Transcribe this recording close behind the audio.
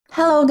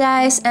Hello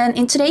guys, and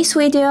in today's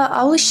video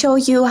I will show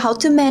you how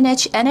to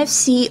manage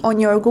NFC on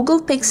your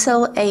Google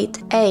Pixel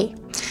 8a.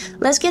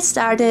 Let's get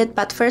started,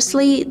 but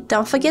firstly,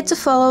 don't forget to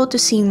follow to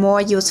see more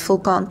useful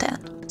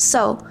content.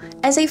 So,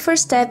 as a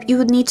first step, you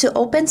would need to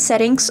open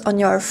Settings on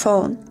your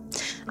phone.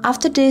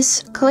 After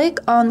this, click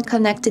on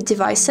Connected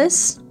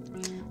Devices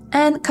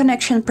and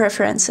Connection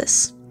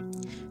Preferences.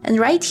 And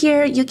right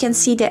here you can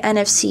see the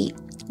NFC.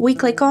 We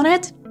click on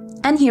it,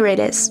 and here it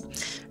is.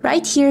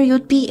 Right here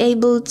you'd be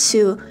able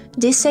to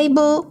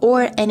disable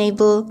or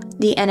enable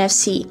the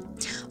NFC.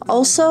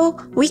 Also,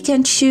 we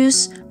can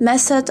choose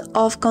method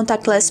of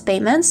contactless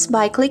payments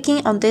by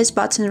clicking on this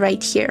button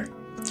right here.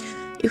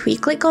 If we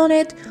click on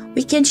it,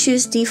 we can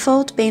choose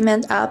default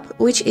payment app,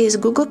 which is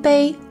Google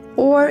Pay,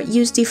 or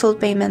use default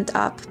payment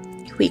app.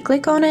 If we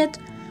click on it,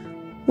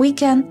 we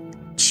can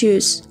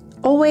choose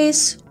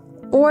always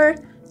or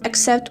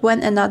accept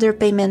when another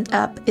payment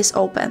app is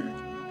open.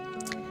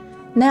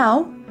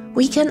 Now,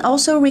 we can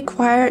also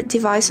require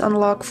device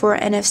unlock for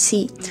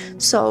NFC.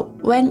 So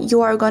when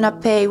you are gonna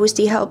pay with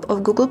the help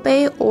of Google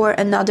Pay or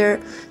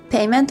another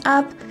payment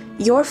app,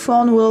 your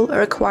phone will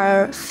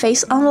require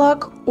face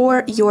unlock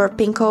or your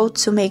PIN code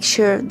to make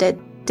sure that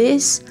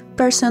this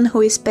person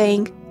who is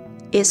paying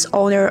is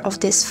owner of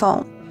this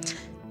phone.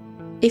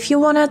 If you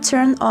wanna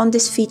turn on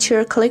this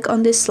feature, click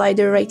on this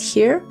slider right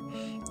here,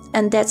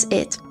 and that's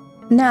it.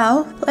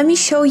 Now, let me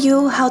show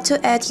you how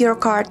to add your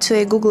card to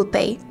a Google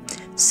Pay.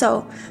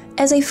 So,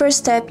 as a first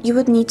step, you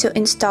would need to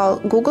install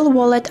Google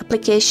Wallet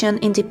application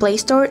in the Play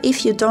Store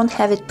if you don't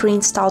have it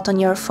pre-installed on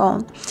your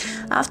phone.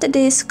 After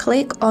this,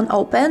 click on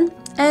Open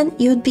and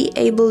you'd be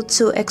able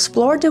to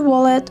explore the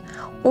wallet,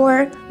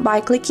 or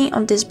by clicking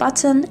on this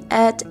button,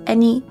 add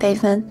any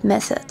payment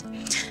method.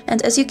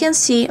 And as you can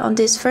see on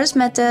this first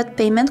method,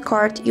 payment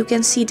card, you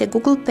can see the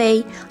Google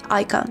Pay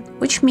icon,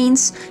 which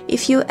means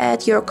if you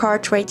add your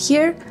card right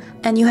here,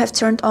 and you have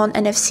turned on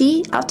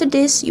NFC, after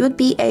this you would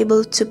be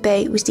able to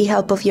pay with the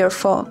help of your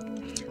phone.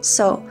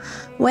 So,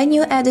 when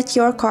you added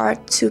your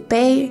card to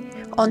pay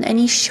on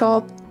any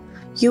shop,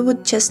 you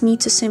would just need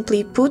to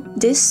simply put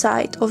this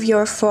side of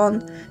your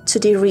phone to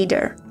the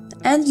reader,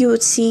 and you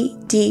would see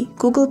the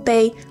Google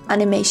Pay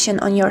animation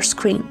on your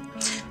screen.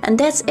 And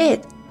that's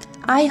it!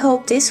 I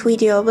hope this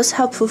video was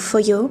helpful for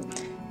you,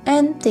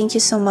 and thank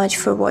you so much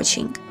for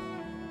watching.